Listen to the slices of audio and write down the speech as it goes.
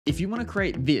If you want to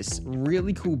create this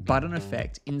really cool button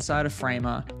effect inside of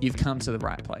Framer, you've come to the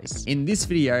right place. In this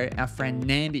video, our friend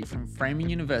Nandi from Framing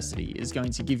University is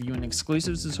going to give you an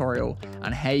exclusive tutorial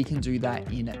on how you can do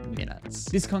that in minutes.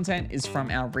 This content is from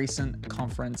our recent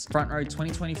conference, Front Row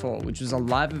 2024, which was a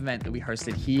live event that we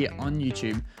hosted here on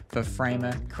YouTube for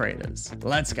Framer creators.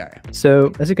 Let's go.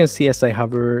 So as you can see, as I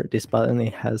hover this button,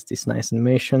 it has this nice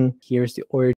animation. Here's the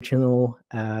original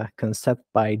concept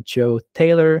by Joe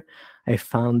Taylor. I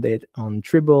found it on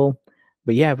Dribble.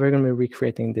 But yeah, we're going to be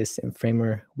recreating this in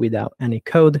Framer without any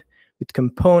code, with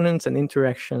components and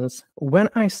interactions. When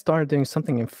I start doing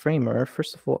something in Framer,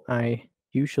 first of all, I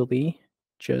usually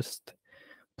just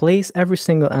place every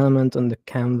single element on the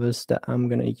canvas that I'm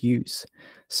going to use.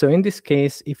 So in this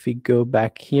case, if we go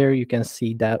back here, you can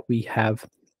see that we have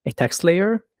a text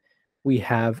layer. We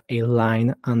have a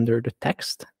line under the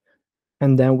text.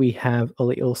 And then we have a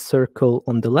little circle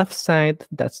on the left side.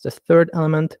 That's the third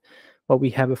element. But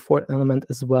we have a fourth element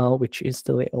as well, which is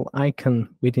the little icon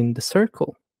within the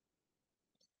circle.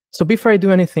 So before I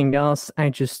do anything else, I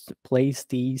just place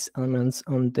these elements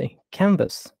on the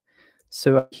canvas.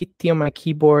 So I hit T on my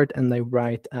keyboard and I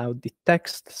write out the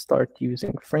text, start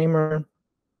using Framer.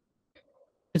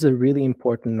 It's a really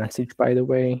important message, by the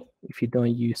way. If you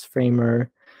don't use Framer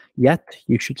yet,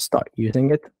 you should start using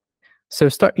it. So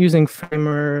start using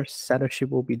Framer, Satoshi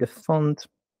will be the font,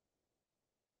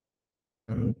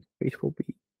 and it will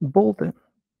be bold.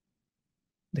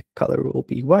 The color will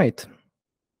be white.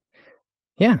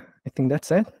 Yeah, I think that's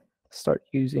it. Start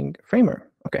using Framer.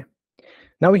 Okay.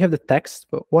 Now we have the text,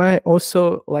 but what I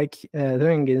also like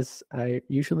doing is I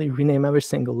usually rename every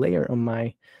single layer on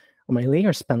my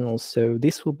layers panel. So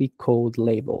this will be called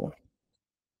label.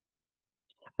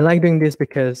 I like doing this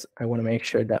because I want to make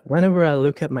sure that whenever I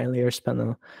look at my layers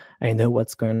panel, I know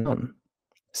what's going on.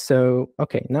 So,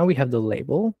 okay, now we have the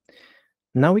label.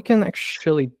 Now we can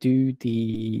actually do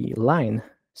the line.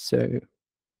 So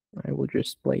I will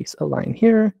just place a line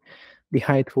here. The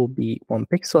height will be 1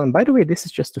 pixel. And by the way, this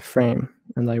is just a frame,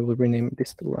 and I will rename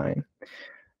this to line.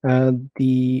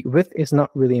 The width is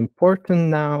not really important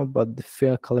now, but the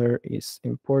fill color is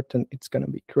important. It's going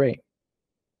to be gray.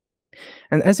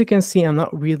 And as you can see, I'm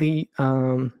not really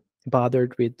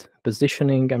bothered with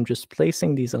positioning. I'm just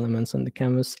placing these elements on the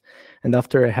canvas. And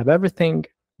after I have everything,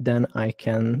 then I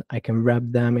can wrap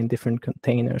them in different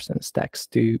containers and stacks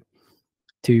to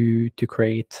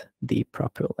create the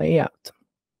proper layout.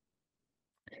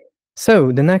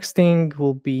 So the next thing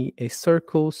will be a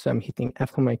circle. So I'm hitting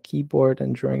F on my keyboard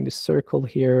and drawing the circle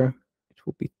here. It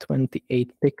will be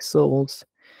 28 pixels,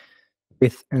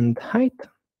 width and height.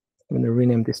 I'm going to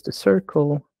rename this to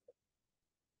circle.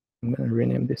 I'm going to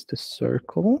rename this to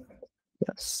circle.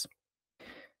 Yes.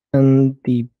 And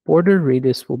the border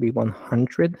radius will be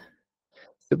 100.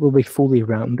 It will be fully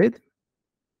rounded.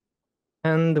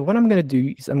 And what I'm going to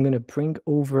do is I'm going to bring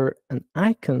over an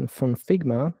icon from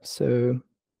Figma. So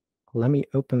let me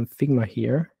open Figma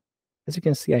here. As you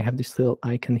can see, I have this little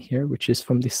icon here, which is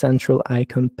from the central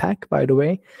icon pack, by the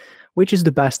way, which is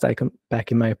the best icon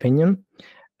pack in my opinion.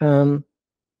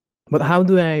 But how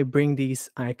do I bring these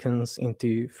icons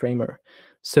into Framer?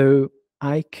 So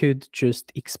I could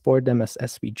just export them as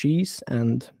SVGs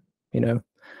and,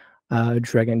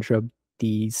 drag and drop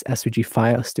these SVG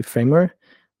files to Framer.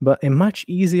 But a much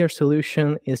easier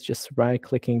solution is just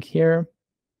right-clicking here,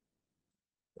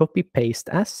 copy paste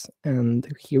as, and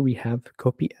here we have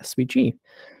copy SVG.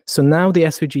 So now the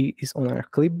SVG is on our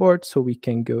clipboard, so we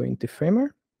can go into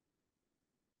Framer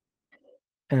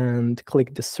and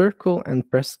click the circle and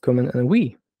press Command and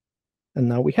V. And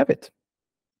now we have it.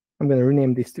 I'm going to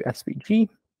rename this to SVG,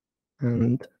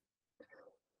 and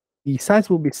the size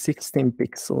will be 16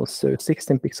 pixels. So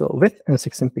 16 pixel width and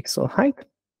 16 pixel height.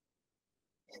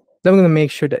 Then I'm going to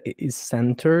make sure that it is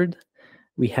centered.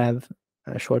 We have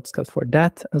a shortcut for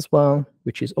that as well,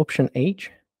 which is Option H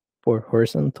for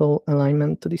horizontal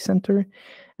alignment to the center,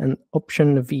 and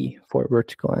Option V for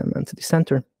vertical alignment to the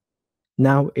center.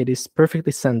 Now it is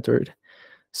perfectly centered.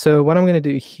 So what I'm going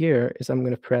to do here is I'm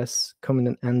going to press Command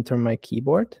and Enter on my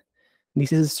keyboard.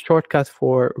 This is a shortcut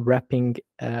for wrapping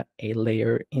a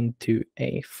layer into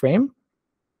a frame.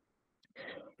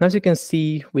 Now, as you can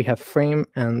see, we have frame,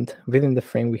 and within the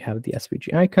frame, we have the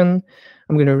SVG icon.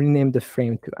 I'm going to rename the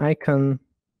frame to icon.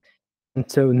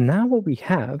 And so now what we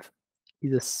have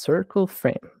is a circle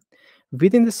frame.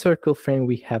 Within the circle frame,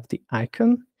 we have the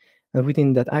icon, and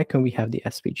within that icon, we have the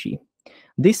SVG.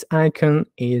 This icon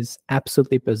is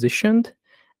absolutely positioned,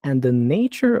 and the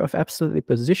nature of absolutely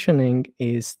positioning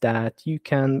is that you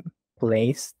can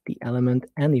place the element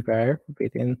anywhere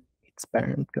within its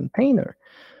parent container.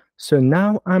 So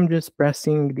now I'm just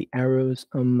pressing the arrows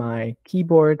on my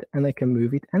keyboard and I can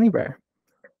move it anywhere.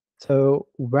 So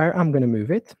where I'm going to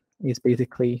move it is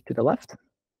basically to the left.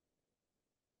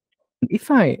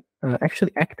 If I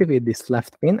actually activate this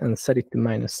left pin and set it to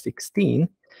 -16,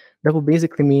 that will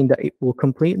basically mean that it will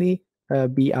completely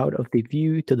be out of the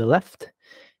view to the left.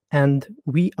 And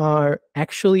we are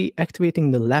actually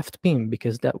activating the left pin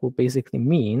because that will basically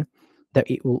mean that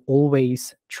it will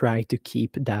always try to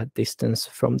keep that distance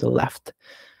from the left.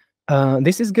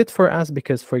 This is good for us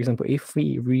because, for example, if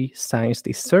we resize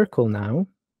the circle now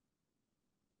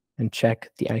and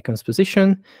check the icon's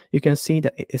position, you can see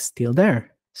that it is still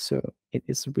there. So it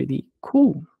is really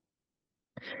cool.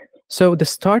 So the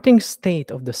starting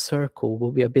state of the circle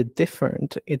will be a bit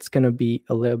different. It's going to be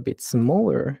a little bit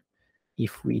smaller.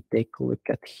 If we take a look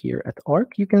at here at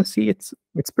arc, you can see it's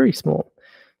pretty small.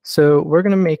 So we're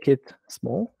going to make it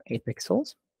small, 8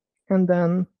 pixels. And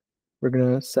then we're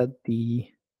going to set the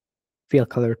fill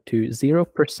color to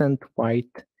 0%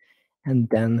 white. And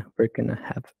then we're going to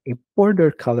have a border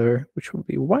color, which will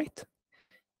be white,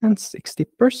 and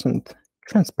 60%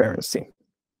 transparency.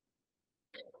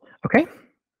 Okay,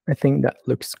 I think that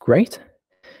looks great.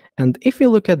 And if you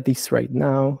look at this right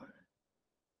now,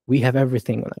 we have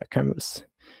everything on our canvas.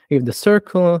 We have the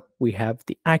circle, we have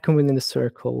the icon within the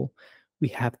circle, we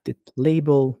have the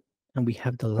label, and we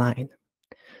have the line.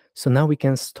 So now we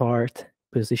can start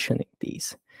positioning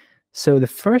these. So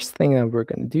the first thing that we're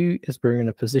going to do is we're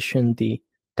going to position the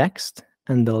text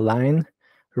and the line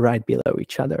right below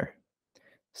each other.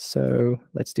 So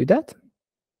let's do that.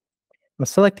 I'm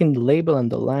selecting the label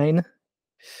and the line,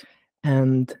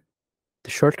 and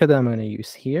the shortcut that I'm going to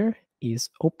use here is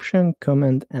Option,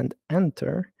 Command, and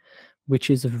Enter, which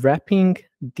is wrapping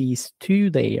these two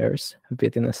layers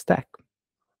within a stack.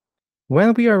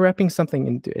 When we are wrapping something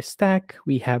into a stack,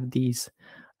 we have these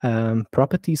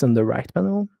properties on the right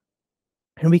panel,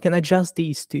 and we can adjust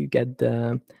these to get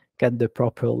the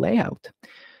proper layout.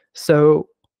 So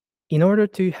in order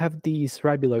to have these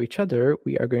right below each other,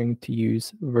 we are going to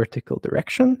use vertical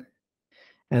direction.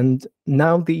 And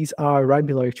now these are right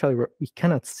below each other. We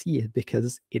cannot see it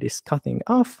because it is cutting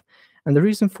off. And the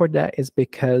reason for that is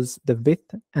because the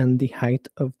width and the height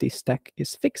of the stack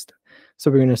is fixed.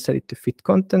 So we're going to set it to fit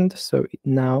content. So it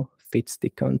now fits the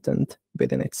content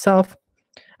within itself.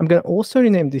 I'm going to also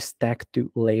rename this stack to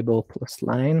label plus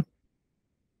line.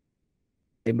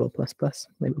 Label plus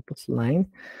line.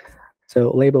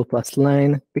 So label plus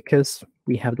line, because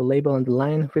we have the label and the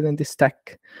line within this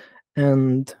stack.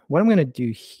 And what I'm going to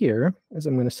do here is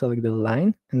I'm going to select the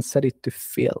line and set it to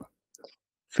fill.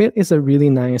 Fill is a really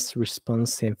nice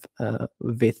responsive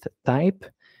width type,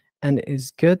 and it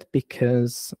is good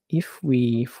because if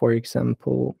we, for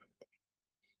example,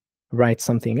 write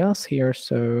something else here,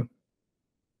 so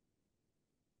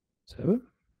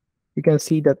you can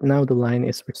see that now the line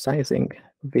is resizing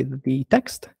with the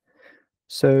text.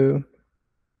 So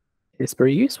it's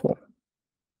very useful.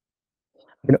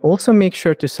 I'm going to also make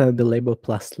sure to set the label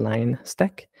plus line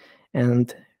stack,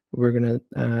 and we're going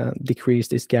to decrease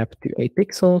this gap to 8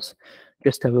 pixels,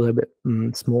 just to have a little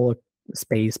bit smaller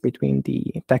space between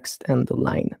the text and the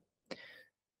line.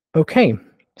 Okay,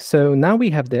 so now we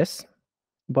have this,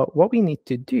 but what we need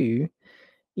to do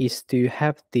is to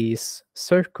have this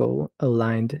circle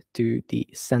aligned to the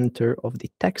center of the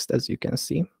text, as you can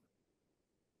see.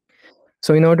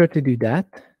 So in order to do that,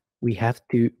 we have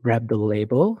to wrap the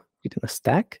label within a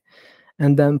stack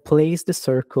and then place the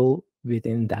circle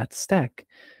within that stack.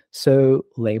 So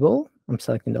label, I'm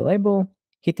selecting the label,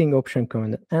 hitting Option,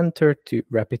 Command, and Enter to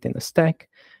wrap it in a stack.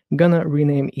 I'm gonna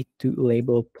rename it to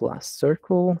label plus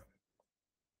circle.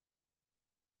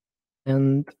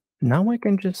 And now I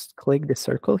can just click the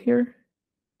circle here,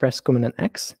 press Command and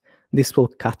X. This will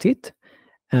cut it.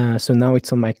 So now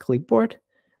it's on my clipboard.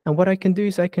 And what I can do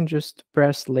is I can just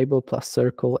press label plus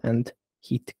circle and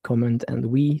hit Command and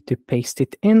V to paste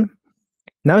it in.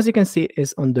 Now, as you can see, it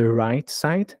is on the right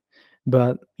side,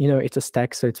 but it's a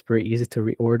stack, so it's very easy to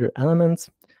reorder elements.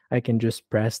 I can just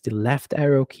press the left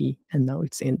arrow key, and now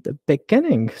it's in the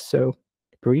beginning. So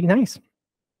pretty nice.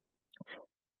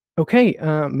 Okay,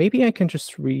 maybe I can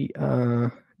just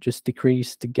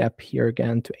decrease the gap here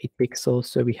again to 8 pixels,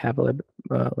 so we have a little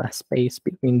bit less space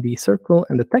between the circle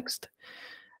and the text.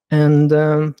 And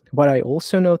what I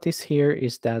also notice here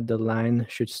is that the line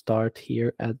should start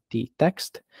here at the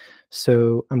text.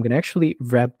 So I'm going to actually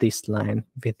wrap this line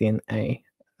within a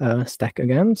stack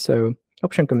again. So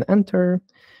Option, Command, Enter,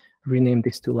 rename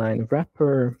this to line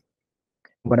wrapper.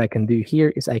 What I can do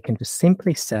here is I can just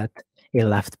simply set a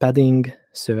left padding.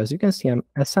 So as you can see,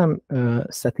 as I'm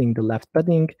setting the left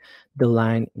padding, the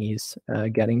line is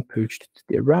getting pushed to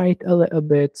the right a little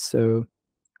bit. So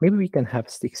maybe we can have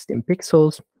 16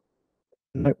 pixels.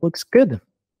 That looks good.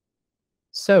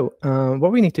 So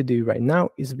what we need to do right now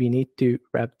is we need to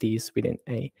wrap these within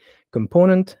a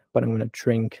component, but I'm going to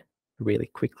drink really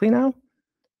quickly now.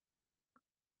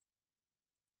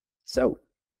 So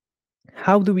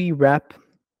how do we wrap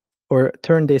or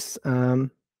turn this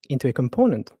into a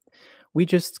component? We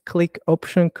just click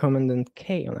Option, Command, and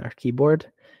K on our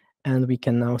keyboard, and we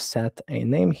can now set a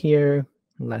name here.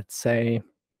 Let's say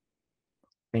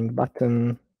link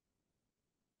button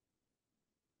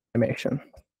animation.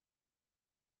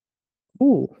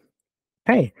 Ooh,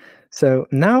 okay. So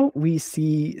now we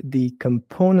see the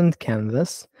component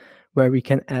canvas where we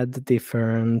can add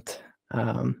different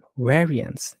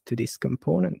variants to this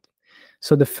component.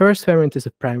 So the first variant is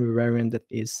a primary variant that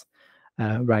is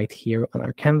right here on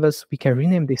our canvas. We can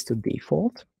rename this to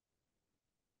default.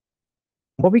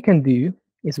 What we can do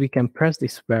is we can press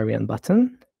this variant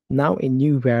button. Now a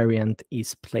new variant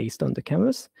is placed on the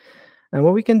canvas. And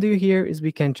what we can do here is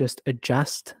we can just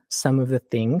adjust some of the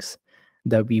things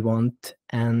that we want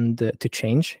and to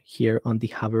change here on the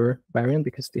hover variant,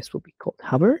 because this will be called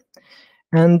hover.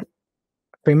 And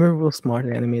Framer will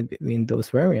smartly animate between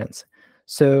those variants.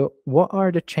 So what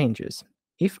are the changes?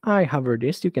 If I hover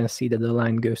this, you can see that the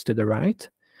line goes to the right.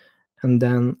 And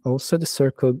then also the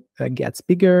circle gets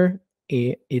bigger.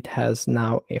 It has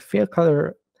now a fill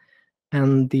color,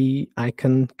 and the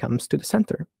icon comes to the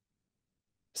center.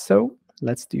 So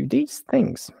let's do these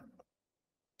things.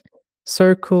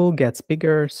 Circle gets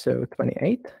bigger, so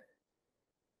 28.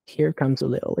 Here comes a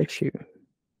little issue.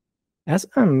 As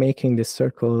I'm making this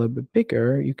circle a little bit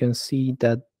bigger, you can see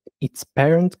that its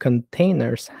parent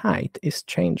container's height is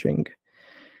changing.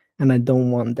 And I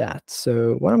don't want that.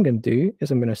 So what I'm going to do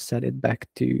is I'm going to set it back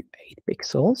to 8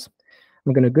 pixels.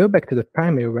 I'm going to go back to the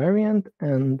primary variant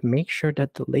and make sure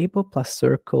that the label plus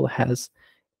circle has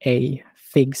a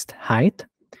fixed height.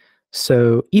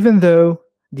 So even though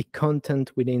the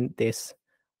content within this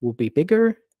will be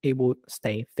bigger, it will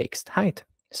stay fixed height.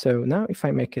 So now if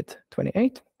I make it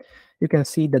 28, you can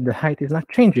see that the height is not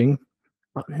changing,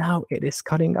 but now it is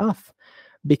cutting off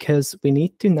because we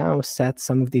need to now set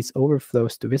some of these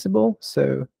overflows to visible.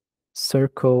 So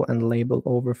circle and label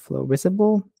overflow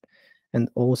visible, and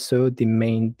also the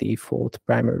main default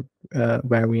primary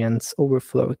variants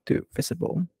overflow to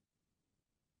visible.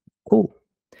 Cool.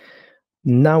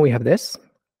 Now we have this.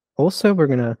 Also, we're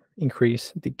going to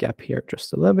increase the gap here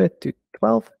just a little bit to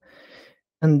 12,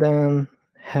 and then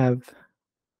have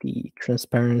the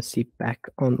transparency back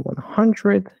on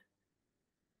 100.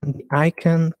 And the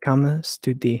icon comes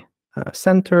to the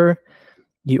center.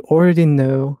 You already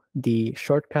know the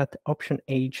shortcut Option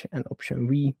H and Option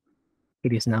V.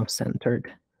 It is now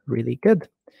centered. Really good.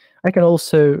 I can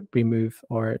also remove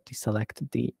or deselect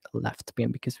the left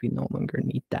pin because we no longer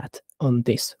need that on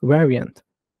this variant.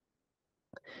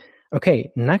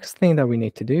 Okay, next thing that we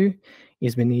need to do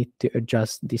is we need to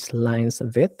adjust this line's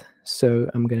width. So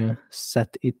I'm going to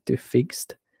set it to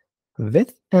fixed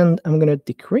width, and I'm going to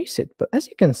decrease it. But as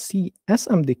you can see, as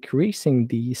I'm decreasing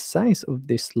the size of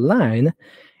this line,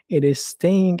 it is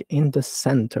staying in the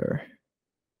center,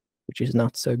 which is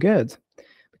not so good,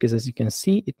 because as you can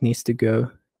see, it needs to go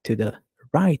to the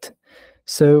right.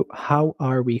 So how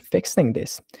are we fixing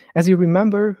this? As you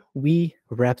remember, we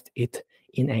wrapped it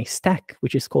in a stack,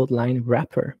 which is called line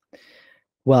wrapper.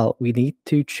 Well, we need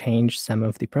to change some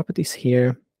of the properties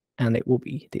here, and it will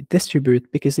be the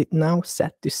distribute because it now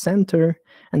set to center,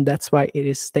 and that's why it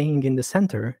is staying in the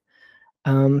center.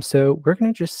 So we're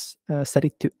going to just set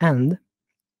it to end.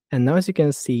 And now, as you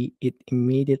can see, it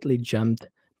immediately jumped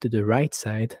to the right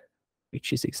side,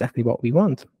 which is exactly what we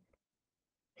want.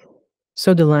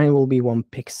 So the line will be 1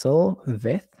 pixel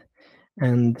width,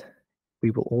 and we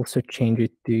will also change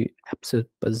it to absolute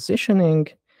positioning,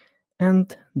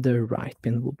 and the right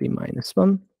pin will be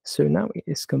 -1. So now it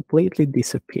is completely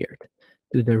disappeared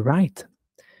to the right.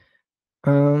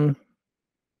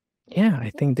 Yeah,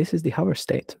 I think this is the hover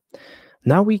state.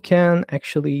 Now we can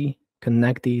actually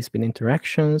connect these with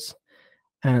interactions.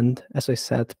 And as I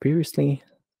said previously,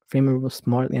 Framer will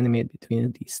smartly animate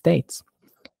between these states.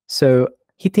 So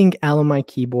hitting L on my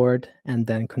keyboard and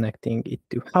then connecting it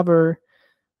to hover,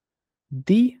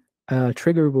 the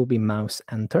trigger will be mouse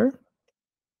enter.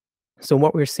 So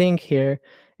what we're seeing here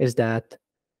is that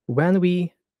when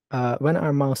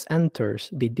our mouse enters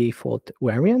the default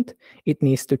variant, it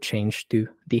needs to change to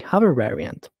the hover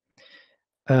variant.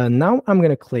 Now I'm going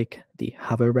to click the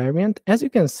hover variant. As you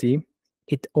can see,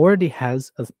 it already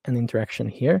has an interaction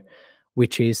here,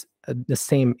 which is the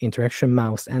same interaction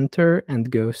mouse enter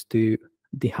and goes to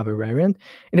the hover variant,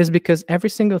 it is because every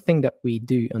single thing that we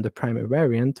do on the primary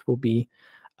variant will be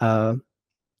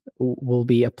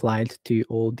applied to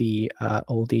all the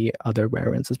other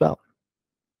variants as well.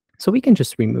 So we can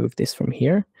just remove this from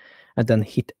here and then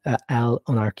hit L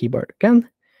on our keyboard again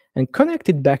and connect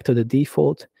it back to the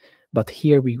default. But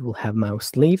here we will have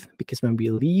mouse leave, because when we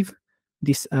leave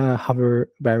this hover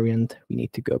variant, we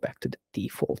need to go back to the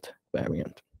default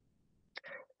variant.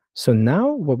 So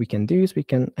now what we can do is we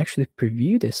can actually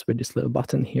preview this with this little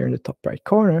button here in the top right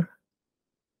corner.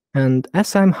 And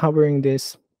as I'm hovering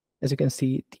this, as you can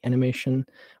see, the animation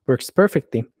works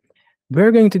perfectly.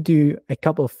 We're going to do a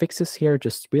couple of fixes here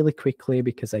just really quickly,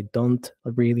 because I don't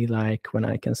really like when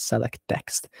I can select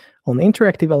text on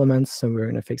interactive elements. So we're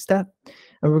going to fix that.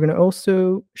 And we're going to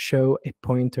also show a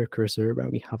pointer cursor when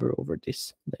we hover over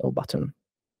this little button.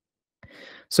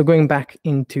 So going back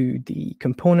into the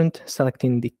component,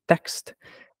 selecting the text,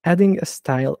 adding a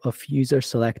style of user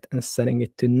select and setting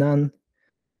it to none.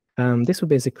 This will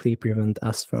basically prevent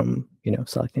us from,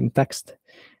 selecting text.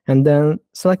 And then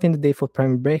selecting the default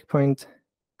primary breakpoint,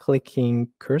 clicking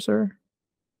cursor,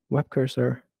 web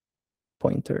cursor,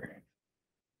 pointer.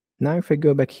 Now if I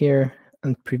go back here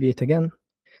and preview it again,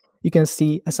 you can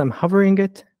see as I'm hovering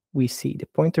it, we see the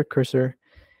pointer cursor.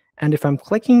 And if I'm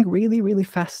clicking really, really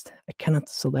fast, I cannot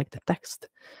select the text,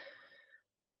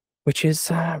 which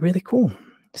is really cool.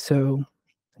 So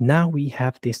now we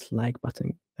have this like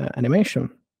button animation.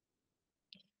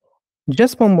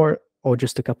 Just one more, or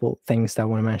just a couple things that I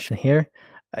want to mention here.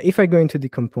 If I go into the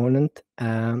component,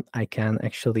 I can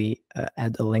actually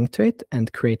add a link to it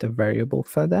and create a variable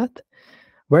for that.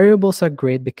 Variables are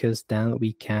great because then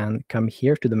we can come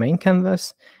here to the main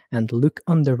canvas and look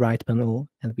on the right panel,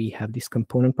 and we have these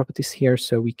component properties here,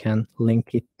 so we can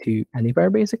link it to anywhere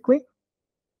basically.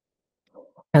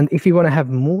 And if you want to have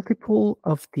multiple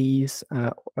of these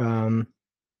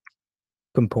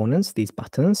components, these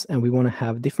buttons, and we want to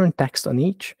have different text on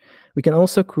each, we can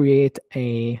also create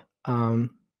a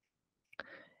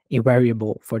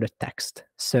variable for the text.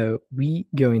 So we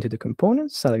go into the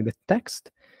components, select the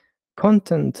text,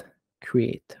 content,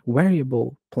 create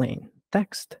variable plain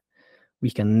text. We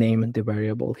can name the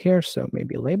variable here, so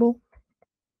maybe label.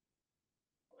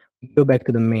 We go back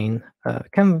to the main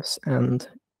canvas, and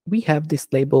we have this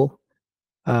label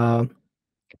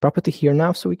property here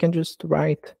now, so we can just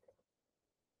write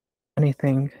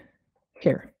anything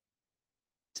here.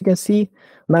 As you can see,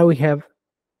 now we have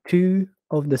two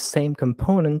of the same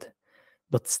component,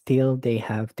 but still they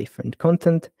have different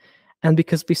content. And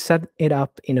because we set it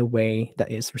up in a way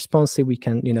that is responsive, we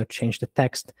can change the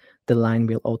text, the line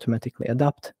will automatically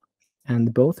adapt,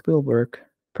 and both will work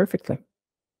perfectly.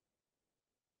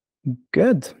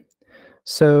 Good.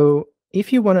 So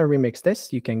if you want to remix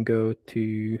this, you can go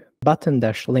to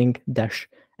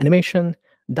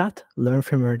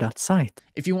button-link-animation.learnframer.site.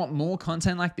 If you want more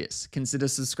content like this, consider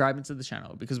subscribing to the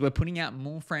channel, because we're putting out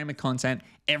more Framer content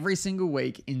every single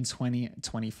week in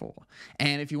 2024.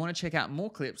 And if you want to check out more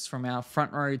clips from our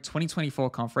Front Row 2024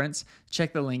 conference,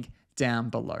 check the link down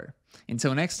below.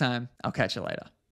 Until next time, I'll catch you later.